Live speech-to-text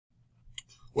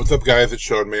What's up, guys? It's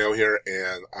Shawn Mayo here,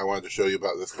 and I wanted to show you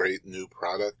about this great new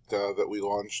product that we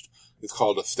launched. It's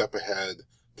called a Step Ahead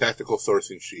Tactical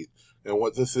Sourcing Sheet. And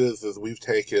what this is we've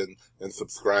taken and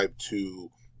subscribed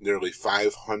to nearly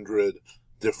 500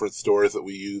 different stores that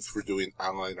we use for doing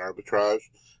online arbitrage.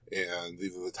 And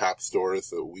these are the top stores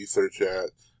that we search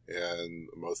at, and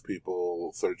most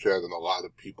people search at, and a lot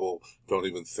of people don't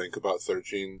even think about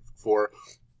searching for.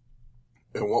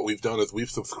 And what we've done is we've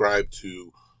subscribed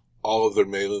to all of their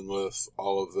mailing lists,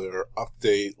 all of their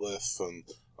update lists, and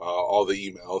all the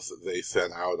emails that they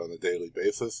send out on a daily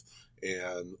basis.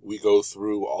 And we go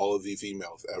through all of these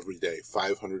emails every day,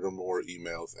 500 or more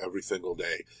emails every single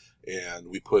day. And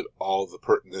we put all the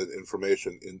pertinent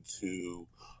information into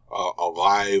a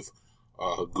live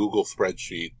Google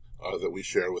spreadsheet that we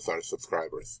share with our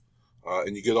subscribers.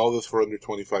 And you get all this for under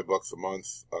 $25 a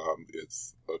month.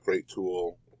 It's a great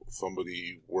tool.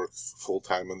 Somebody works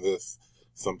full-time on this.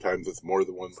 Sometimes it's more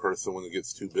than one person when it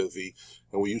gets too busy.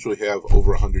 And we usually have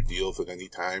over 100 deals at any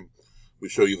time. We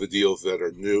show you the deals that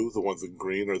are new. The ones in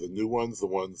green are the new ones. The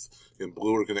ones in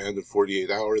blue are going to end in 48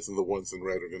 hours, and the ones in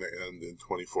red are going to end in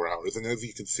 24 hours. And as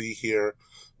you can see here,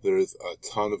 there's a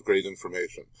ton of great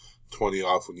information. 20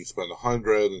 off when you spend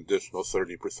 100, an additional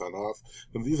 30% off.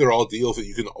 And these are all deals that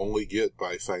you can only get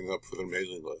by signing up for their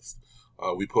mailing list.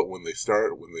 We put when they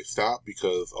start, when they stop,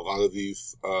 because a lot of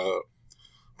these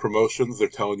promotions they're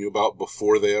telling you about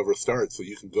before they ever start. So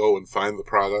you can go and find the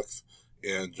products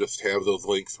and just have those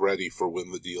links ready for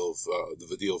when the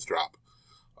deals drop.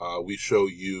 We show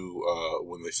you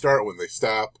when they start, when they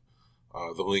stop,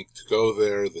 the link to go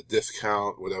there, the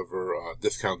discount, whatever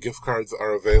discount gift cards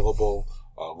are available,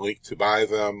 link to buy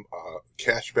them,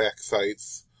 cashback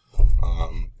sites.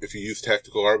 If you use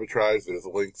Tactical Arbitrage, there's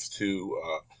links to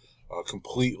a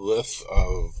complete list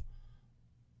of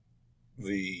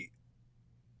the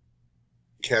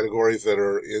categories that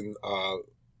are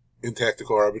in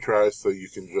Tactical Arbitrage, so you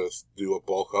can just do a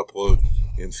bulk upload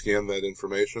and scan that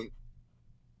information.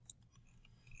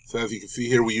 So as you can see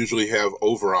here, we usually have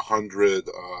over 100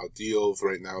 deals.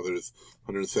 Right now there's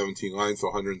 117 lines, so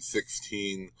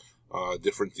 116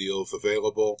 different deals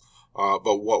available.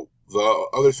 But what the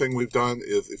other thing we've done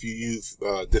is if you use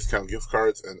discount gift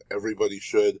cards, and everybody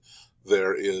should,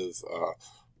 there is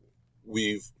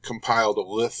we've compiled a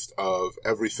list of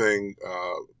everything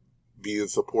being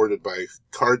supported by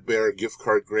Card Bear, Gift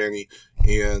Card Granny,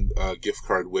 and Gift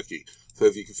Card Wiki. So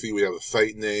as you can see, we have the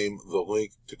site name, the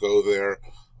link to go there,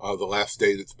 the last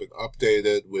date it's been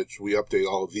updated, which we update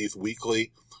all of these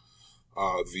weekly.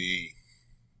 Of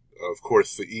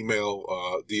course, the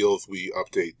email deals we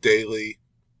update daily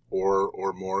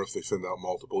or more if they send out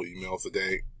multiple emails a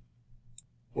day.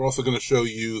 We're also going to show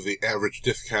you the average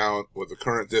discount, what the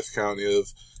current discount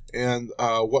is, and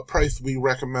what price we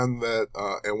recommend that,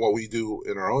 and what we do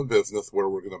in our own business where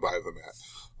we're going to buy them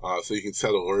at. So you can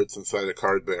set alerts inside a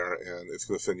Card Bear, and it's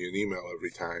going to send you an email every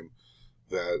time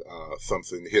that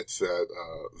something hits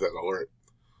that alert.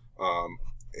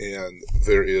 And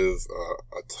there is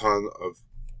a ton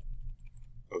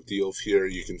of deals here.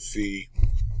 You can see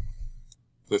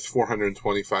there's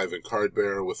 425 in Card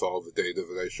Bear with all the data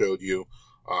that I showed you.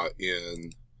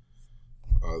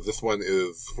 This one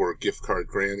is for Gift Card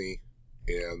Granny,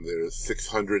 and there's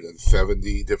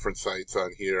 670 different sites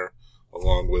on here,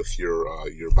 along with your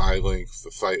buy links,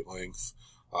 the site links,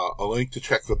 a link to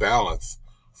check the balance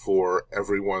for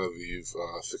every one of these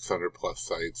 600 plus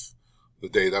sites, the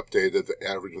date updated, the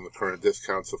average and the current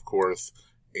discounts, of course,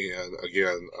 and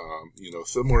again,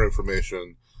 similar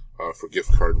information for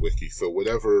Gift Card Wiki. So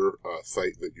whatever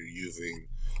site that you're using,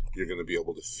 you're going to be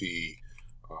able to see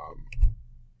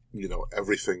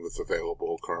everything that's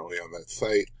available currently on that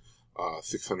site.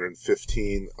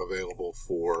 615 available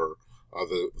for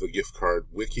the Gift Card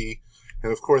Wiki.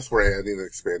 And of course, we're adding and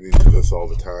expanding to this all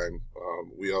the time.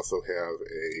 We also have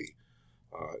a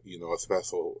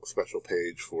special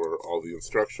page for all the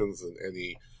instructions and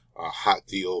any hot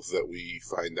deals that we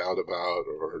find out about,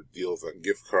 or deals on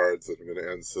gift cards that are going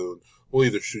to end soon. We'll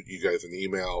either shoot you guys an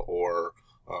email, or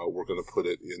we're going to put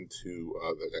it into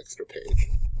that extra page.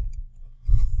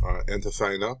 And to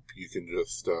sign up, you can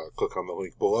just click on the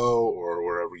link below or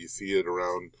wherever you see it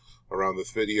around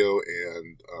this video,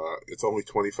 and it's only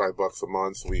 $25 a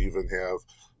month. We even have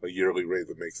a yearly rate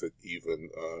that makes it even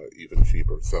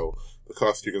cheaper. So the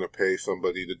cost you're going to pay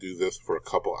somebody to do this for a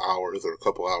couple hours or a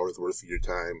couple hours worth of your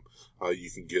time,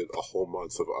 you can get a whole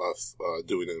month of us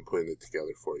doing it and putting it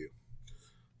together for you.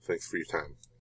 Thanks for your time.